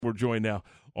We're joined now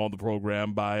on the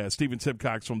program by Stephen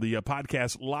Simcox from the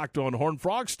podcast Locked on Horned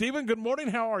Frogs. Stephen, good morning.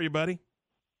 How are you, buddy?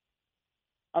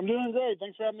 I'm doing great.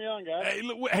 Thanks for having me on, guys.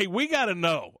 Hey, we got to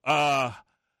know.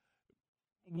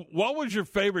 What was your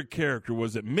favorite character?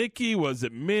 Was it Mickey? Was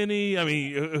it Minnie? I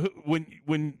mean,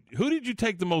 who did you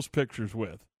take the most pictures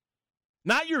with?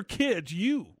 Not your kids,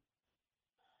 you.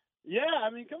 Yeah, I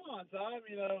mean, come on, Tom.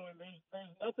 You know, there's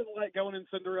nothing like going in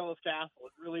Cinderella's castle.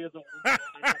 It really is a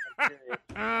once-in-a-lifetime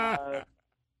experience.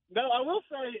 No, I will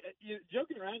say,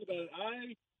 joking around about it,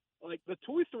 I like the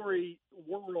Toy Story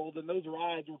world and those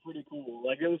rides were pretty cool.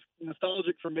 Like, it was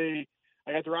nostalgic for me.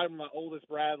 I got to ride with my oldest,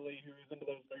 Bradley, who was into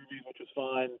those movies, which was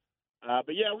fun.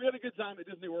 But, yeah, we had a good time at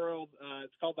Disney World.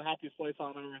 It's called the happiest place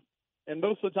on earth. And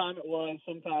most of the time it was.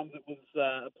 Sometimes it was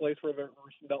a place where there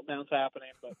were some meltdowns happening.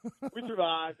 But we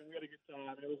survived, and we had a good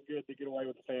time. And it was good to get away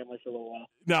with the family for a little while.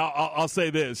 Now, I'll say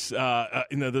this.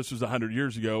 This was 100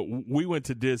 years ago. We went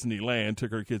to Disneyland,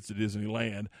 took our kids to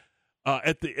Disneyland.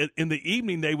 In the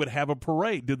evening, they would have a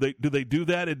parade. Do they do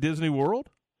that at Disney World?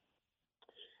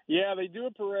 Yeah, they do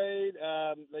a parade.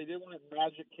 They did one at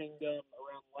Magic Kingdom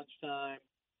around lunchtime.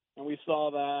 And we saw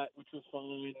that, which was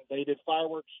fun. They did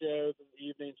fireworks shows in the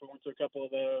evenings. We went to a couple of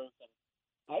those.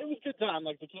 And, it was a good time.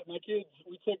 Like my kids,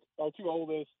 we took our two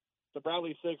oldest, so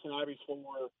Bradley's 6 and Ivy's 4,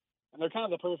 and they're kind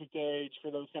of the perfect age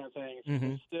for those kind of things.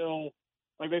 Mm-hmm.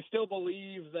 They still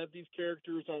believe that these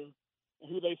characters are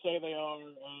who they say they are,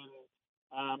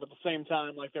 and at the same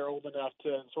time, like they're old enough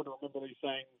to sort of remember these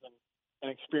things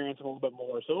and experience them a little bit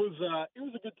more. So it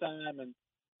was a good time, and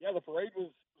yeah, the parade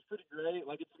was pretty great.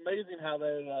 Like, it's amazing how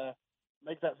they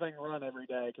make that thing run every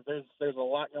day because there's a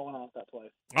lot going on at that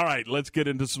place. All right, let's get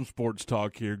into some sports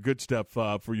talk here. Good stuff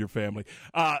for your family.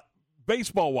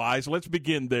 Baseball-wise, let's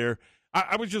begin there.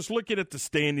 I was just looking at the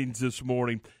standings this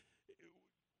morning.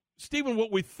 Stephen,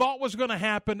 what we thought was going to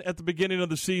happen at the beginning of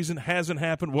the season hasn't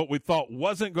happened. What we thought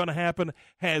wasn't going to happen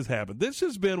has happened. This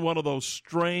has been one of those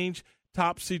strange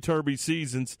topsy-turvy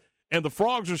seasons, and the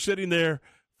Frogs are sitting there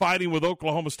fighting with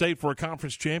Oklahoma State for a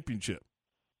conference championship.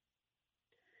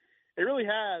 It really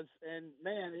has, and,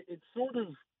 man, it's sort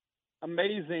of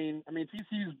amazing. I mean,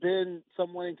 TCU's been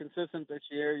somewhat inconsistent this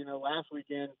year. You know, last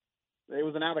weekend it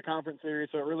was an out-of-conference series,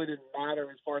 so it really didn't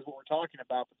matter as far as what we're talking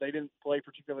about, but they didn't play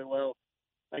particularly well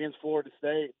against Florida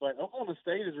State. But Oklahoma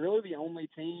State is really the only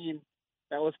team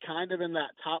that was kind of in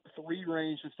that top 3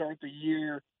 range to start the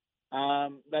year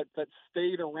that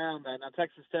stayed around that. Now,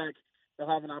 Texas Tech, they'll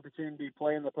have an opportunity to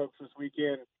play in the Pokes this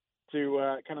weekend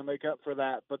to kind of make up for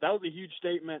that. But that was a huge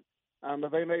statement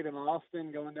that they made in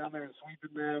Austin, going down there and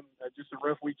sweeping them. Just a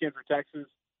rough weekend for Texas,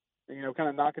 and, you know, kind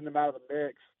of knocking them out of the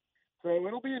mix. So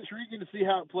it'll be intriguing to see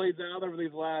how it plays out over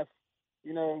these last,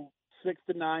 6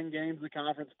 to 9 games of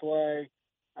conference play.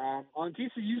 On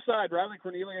TCU side, Riley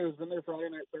Cornelia has been there Friday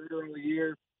night third early in the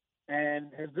year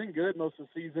and has been good most of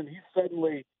the season. He's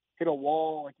suddenly hit a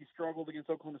wall. Like, he struggled against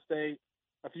Oklahoma State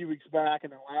a few weeks back,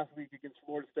 and then last week against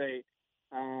Florida State,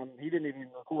 he didn't even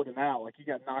record him out. Like, he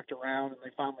got knocked around, and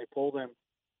they finally pulled him.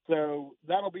 So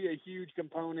that'll be a huge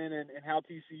component in how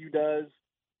TCU does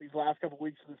these last couple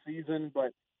weeks of the season.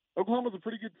 But Oklahoma's a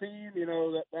pretty good team. You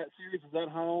know, that series is at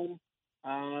home.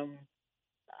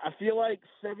 I feel like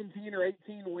 17 or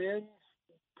 18 wins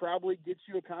probably gets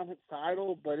you a conference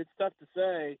title, but it's tough to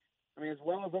say. I mean, as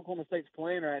well as Oklahoma State's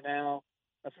playing right now,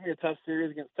 that's going to be a tough series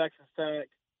against Texas Tech.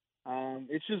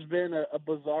 It's just been a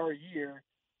bizarre year,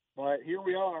 but here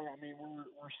we are. I mean,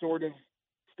 we're sort of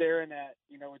staring at,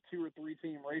 a 2 or 3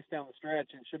 team race down the stretch,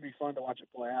 and it should be fun to watch it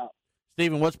play out.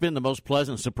 Stephen, what's been the most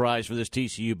pleasant surprise for this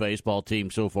TCU baseball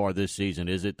team so far this season?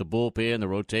 Is it the bullpen, the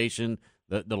rotation,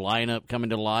 the lineup coming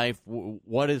to life?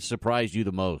 What has surprised you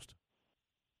the most?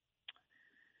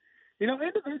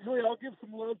 Individually, I'll give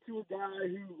some love to a guy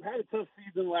who had a tough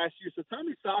season last year. So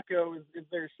Tommy Sacco is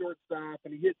their shortstop,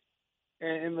 and he hits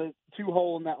in the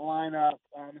 2-hole in that lineup.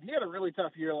 He had a really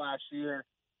tough year last year.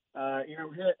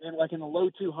 Hit in the low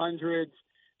 200s.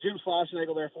 Jim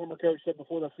Schlossnagle, their former coach, said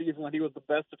before the season that he was the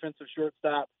best defensive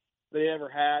shortstop they ever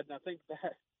had. And I think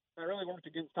that really worked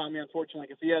against Tommy, unfortunately,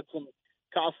 because he had some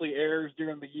costly errors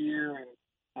during the year. And,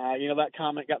 that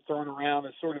comment got thrown around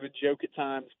as sort of a joke at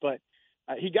times. But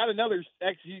he got an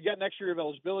extra year of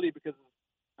eligibility because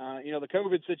of, the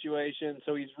COVID situation.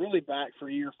 So he's really back for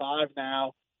year 5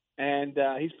 now. And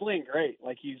he's playing great.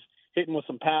 Like, he's hitting with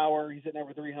some power. He's hitting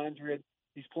over 300.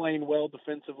 He's playing well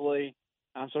defensively.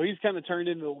 So he's kind of turned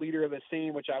into the leader of this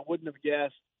team, which I wouldn't have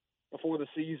guessed before the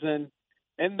season.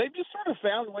 And they've just sort of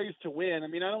found ways to win. I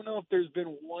mean, I don't know if there's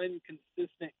been one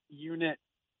consistent unit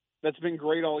that's been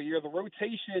great all year. The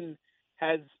rotation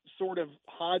has sort of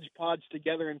hodgepodge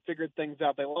together and figured things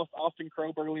out. They lost Austin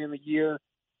Krob early in the year.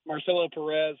 Marcelo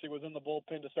Perez, who was in the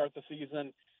bullpen to start the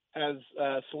season, has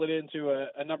slid into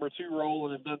a number 2 role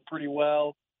and has done pretty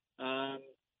well.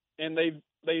 And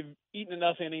they've eaten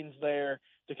enough innings there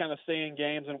to kind of stay in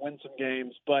games and win some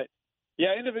games. But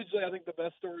yeah, individually, I think the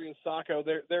best story is Saco.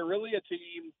 They're really a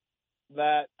team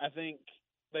that I think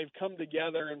they've come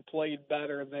together and played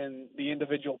better than the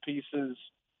individual pieces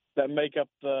that make up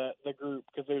the group,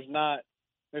 because there's not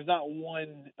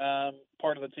one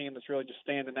part of the team that's really just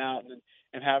standing out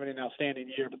and having an outstanding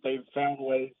year, but they've found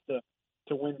ways to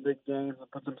win big games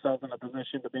and put themselves in a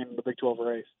position to be in the Big 12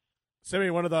 race.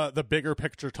 Sammy, one of the bigger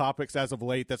picture topics as of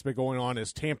late that's been going on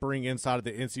is tampering inside of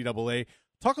the NCAA.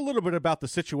 Talk a little bit about the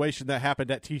situation that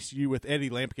happened at TCU with Eddie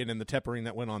Lampkin and the tampering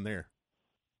that went on there.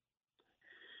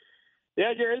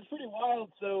 Yeah, Gary, it's pretty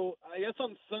wild. So I guess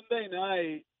on Sunday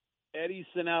night, Eddie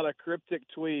sent out a cryptic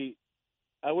tweet,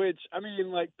 which, I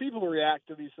mean, like, people react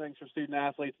to these things for student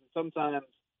athletes, and sometimes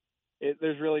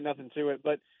there's really nothing to it.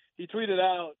 But he tweeted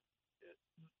out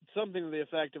something to the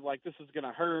effect of, like, this is going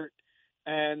to hurt.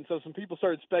 And so some people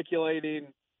started speculating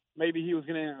maybe he was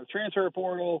going to enter the transfer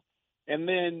portal. And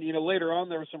then, later on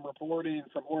there was some reporting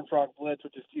from Horned Frog Blitz,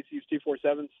 which is TCU's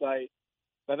 247 site,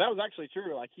 but that was actually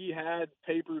true. Like, he had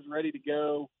papers ready to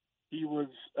go. He was,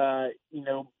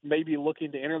 maybe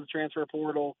looking to enter the transfer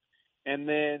portal. And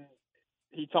then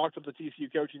he talked with the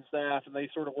TCU coaching staff, and they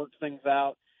sort of worked things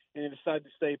out, and he decided to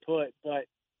stay put. But,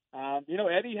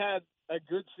 Eddie had a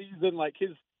good season. Like,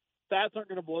 his stats aren't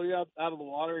going to blow you out of the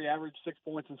water. He averaged 6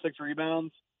 points and 6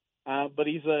 rebounds. But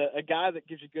he's a guy that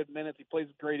gives you good minutes. He plays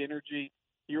with great energy.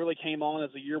 He really came on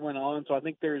as the year went on. So I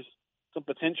think there's some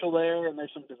potential there, and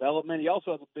there's some development. He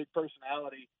also has a big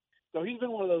personality. So he's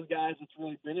been one of those guys that's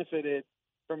really benefited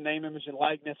from name, image, and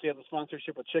likeness. He has a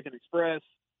sponsorship with Chicken Express,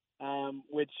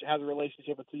 which has a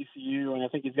relationship with TCU, and I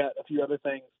think he's got a few other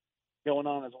things going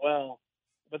on as well.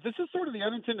 But this is sort of the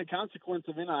unintended consequence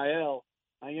of NIL.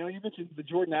 You mentioned the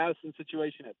Jordan Addison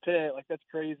situation at Pitt. Like, that's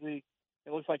crazy.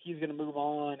 It looks like he's going to move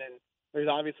on, and there's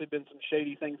obviously been some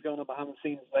shady things going on behind the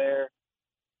scenes there.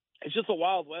 It's just a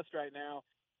Wild West right now.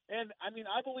 And, I mean,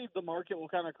 I believe the market will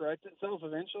kind of correct itself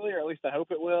eventually, or at least I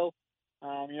hope it will.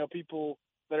 People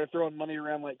that are throwing money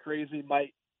around like crazy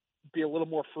might be a little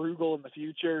more frugal in the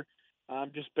future,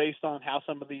 just based on how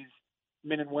some of these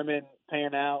men and women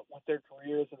pan out with their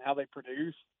careers and how they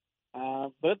produce.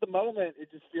 But at the moment,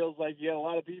 it just feels like you got a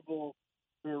lot of people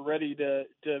who are ready to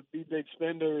be big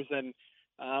spenders. And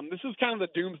this is kind of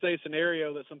the doomsday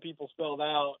scenario that some people spelled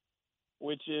out,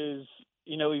 which is,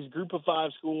 these group of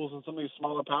 5 schools and some of these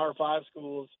smaller Power 5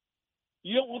 schools,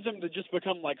 you don't want them to just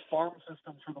become like farm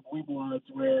systems for the Blue Bloods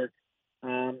where,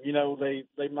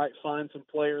 they might find some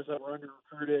players that were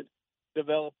under-recruited,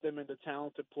 develop them into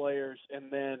talented players,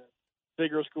 and then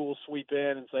bigger schools sweep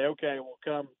in and say, okay, well,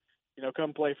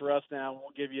 come play for us now, and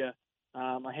we'll give you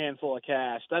a handful of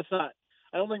cash.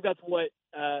 I don't think that's what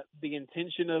the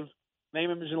intention of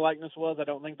name, image, and likeness was. I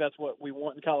don't think that's what we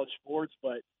want in college sports,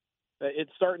 but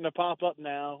it's starting to pop up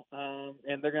now,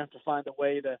 and they're going to have to find a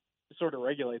way to sort of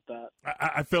regulate that.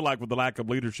 I feel like with the lack of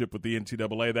leadership with the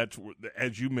NCAA, that's,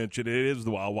 as you mentioned, it is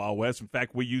the Wild Wild West. In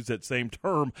fact, we used that same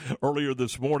term earlier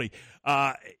this morning.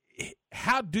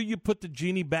 How do you put the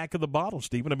genie back in the bottle,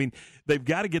 Stephen? I mean, they've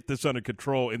got to get this under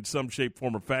control in some shape,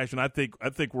 form, or fashion. I think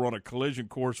we're on a collision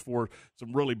course for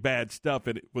some really bad stuff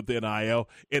with NIL,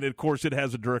 and of course, it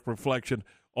has a direct reflection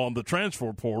on the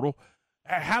transfer portal.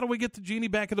 How do we get the genie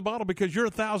back in the bottle? Because you're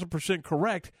 1,000%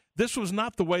 correct. This was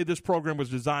not the way this program was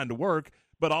designed to work,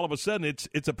 but all of a sudden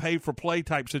it's a pay-for-play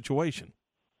type situation.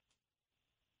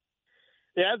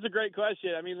 Yeah, that's a great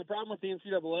question. I mean, the problem with the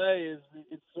NCAA is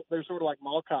they're sort of like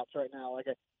mall cops right now. Like,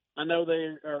 I know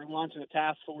they are launching a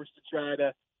task force to try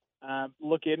to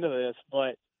look into this,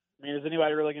 but, I mean, is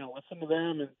anybody really going to listen to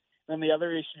them? And then the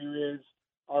other issue is,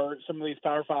 are some of these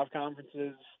Power 5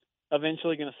 conferences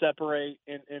eventually going to separate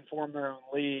and form their own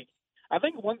league? I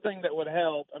think one thing that would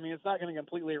help, I mean, it's not going to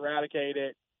completely eradicate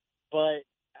it, but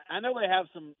I know they have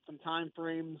some time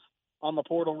frames on the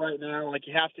portal right now. Like,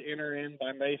 you have to enter in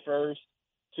by May 1st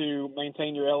to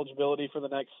maintain your eligibility for the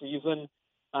next season,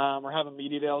 or have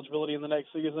immediate eligibility in the next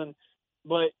season.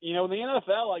 But, in the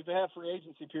NFL, like, they have free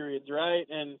agency periods, right?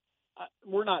 And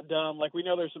we're not dumb. Like, we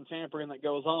know there's some tampering that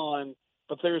goes on,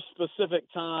 but there's specific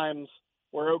times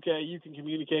where, okay, you can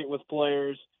communicate with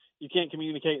players. You can't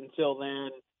communicate until then.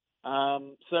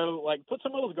 So, like, put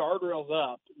some of those guardrails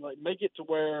up. Like, make it to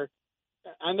where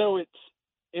 – I know it's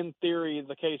in theory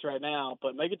the case right now,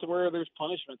 but make it to where there's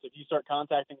punishments if you start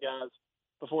contacting guys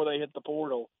before they hit the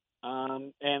portal,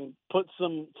 and put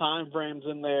some time frames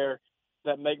in there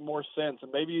that make more sense.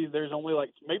 And maybe there's only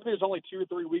 2 or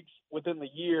 3 weeks within the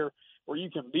year where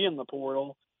you can be in the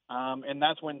portal, and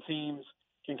that's when teams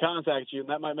can contact you, and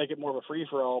that might make it more of a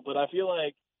free-for-all. But I feel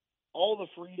like all the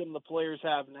freedom the players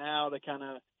have now to kind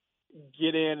of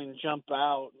get in and jump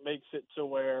out makes it to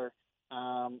where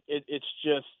it's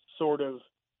just sort of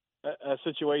a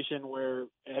situation where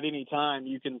at any time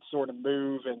you can sort of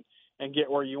move and get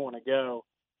where you want to go.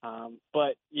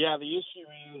 But, yeah, the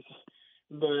issue is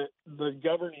the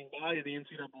governing body of the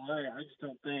NCAA. I just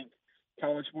don't think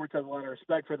college sports has a lot of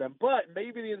respect for them. But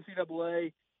maybe the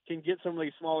NCAA can get some of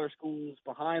these smaller schools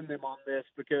behind them on this,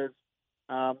 because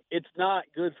it's not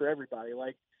good for everybody.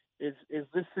 Like, is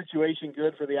this situation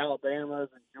good for the Alabamas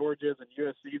and Georgias and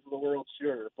USCs of the world?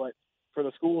 Sure. But for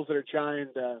the schools that are trying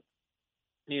to,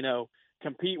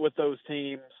 compete with those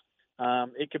teams,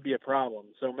 it could be a problem.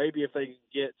 So maybe if they can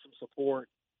get some support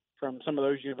from some of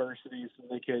those universities, then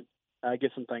they could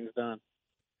get some things done.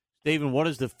 Stephen, what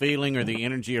is the feeling or the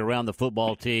energy around the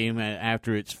football team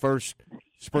after its first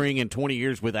spring in 20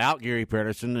 years without Gary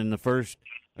Patterson and the first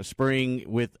spring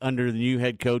under the new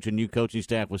head coach and new coaching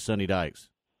staff with Sonny Dykes?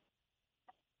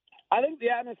 I think the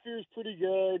atmosphere is pretty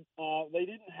good. They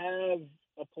didn't have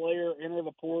a player enter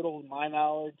the portal, to my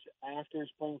knowledge, after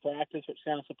spring practice, which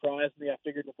kind of surprised me. I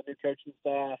figured with the new coaching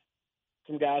staff,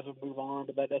 some guys would move on,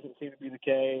 but that doesn't seem to be the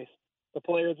case. The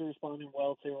players are responding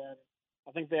well to him.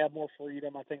 I think they have more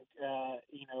freedom. I think,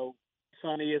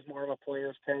 Sonny is more of a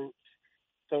player's coach,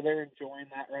 so they're enjoying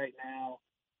that right now.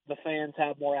 The fans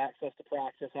have more access to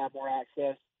practice, have more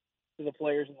access to the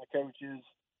players and the coaches,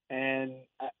 and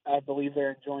I believe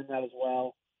they're enjoying that as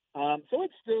well. So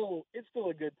it's still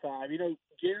a good time.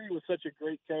 Gary was such a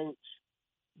great coach,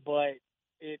 but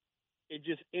it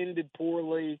just ended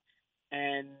poorly,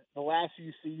 and the last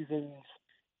few seasons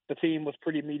the team was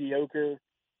pretty mediocre.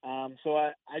 So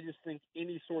I just think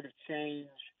any sort of change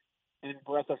and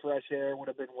breath of fresh air would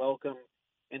have been welcome,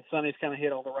 and Sonny's kind of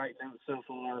hit all the right notes so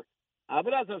far.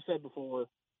 But as I've said before,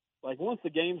 like, once the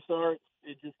game starts,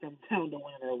 it just comes down to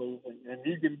winning or losing, and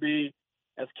you can be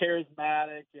as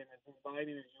charismatic and as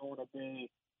inviting as you want to be,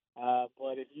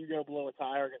 but if you go blow a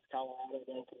tire against Colorado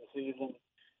to open the season,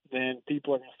 then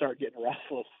people are going to start getting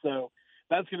restless. So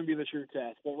that's going to be the true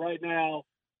test. But right now,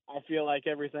 I feel like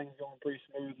everything's going pretty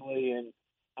smoothly, and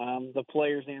the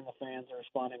players and the fans are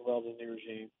responding well to the new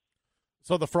regime.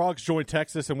 So the Frogs joined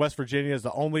Texas and West Virginia as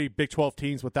the only Big 12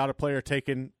 teams without a player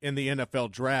taken in the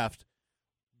NFL draft.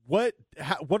 What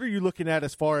are you looking at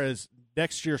as far as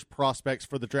next year's prospects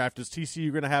for the draft? Is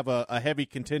TCU going to have a heavy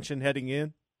contention heading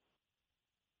in?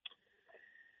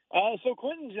 So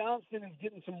Quentin Johnston is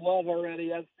getting some love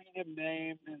already. I've seen him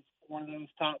named as one of those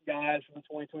top guys from the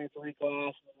 2023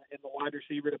 class in the wide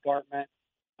receiver department.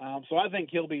 So I think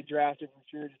he'll be drafted for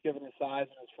sure, just given his size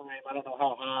and his frame. I don't know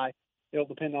how high. It'll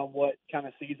depend on what kind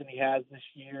of season he has this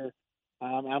year.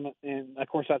 And, of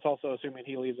course, that's also assuming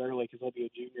he leaves early because he'll be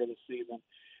a junior this season.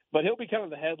 But he'll be kind of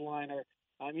the headliner.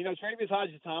 Travis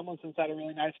Hodges-Tomlinson's had a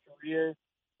really nice career.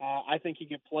 I think he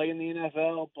could play in the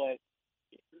NFL, but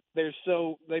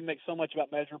they make so much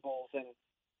about measurables. And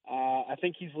I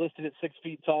think he's listed at 6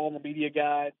 feet tall in the media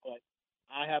guide, but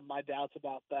I have my doubts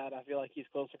about that. I feel like he's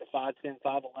closer to 5'10",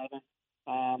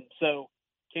 5'11". So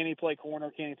can he play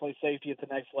corner? Can he play safety at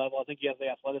the next level? I think he has the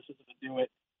athleticism to do it.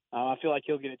 I feel like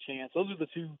he'll get a chance. Those are the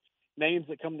two names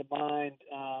that come to mind.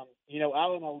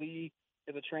 Alan Ali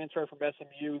is a transfer from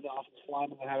SMU, the offensive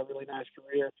lineman that had a really nice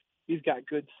career. He's got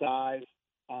good size.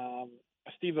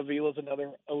 Steve Avila is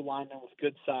another O-lineman with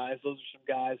good size. Those are some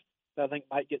guys that I think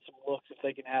might get some looks if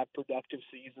they can have productive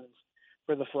seasons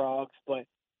for the Frogs. But,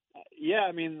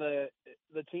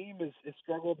 the team has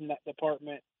struggled in that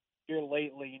department here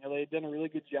lately. They've done a really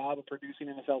good job of producing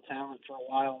NFL talent for a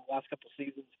while in the last couple of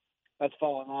seasons. That's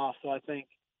fallen off. So I think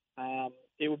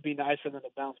it would be nice for them to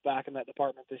bounce back in that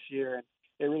department this year. And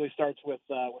it really starts with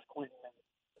Quentin and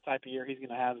the type of year he's going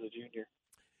to have as a junior.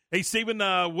 Hey, Stephen,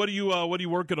 what are you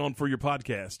working on for your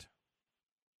podcast?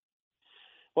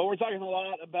 Well, we're talking a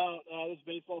lot about this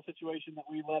baseball situation that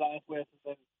we led off with, and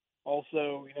then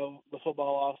also, the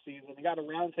football off season. We got a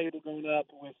roundtable going up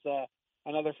with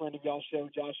another friend of y'all's show,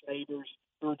 Josh Neighbors.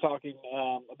 We were talking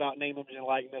about name, image, and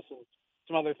likeness and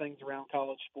some other things around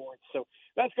college sports. So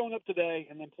that's going up today,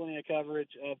 and then plenty of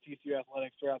coverage of TCU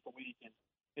athletics throughout the week. And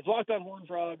it's Locked on Horned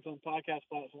Frogs on podcast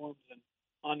platforms and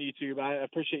on YouTube. I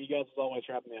appreciate you guys, as always,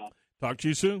 for having me on. Talk to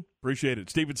you soon. Appreciate it.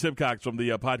 Stephen Simcox from the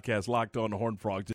podcast Locked on Horned Frogs.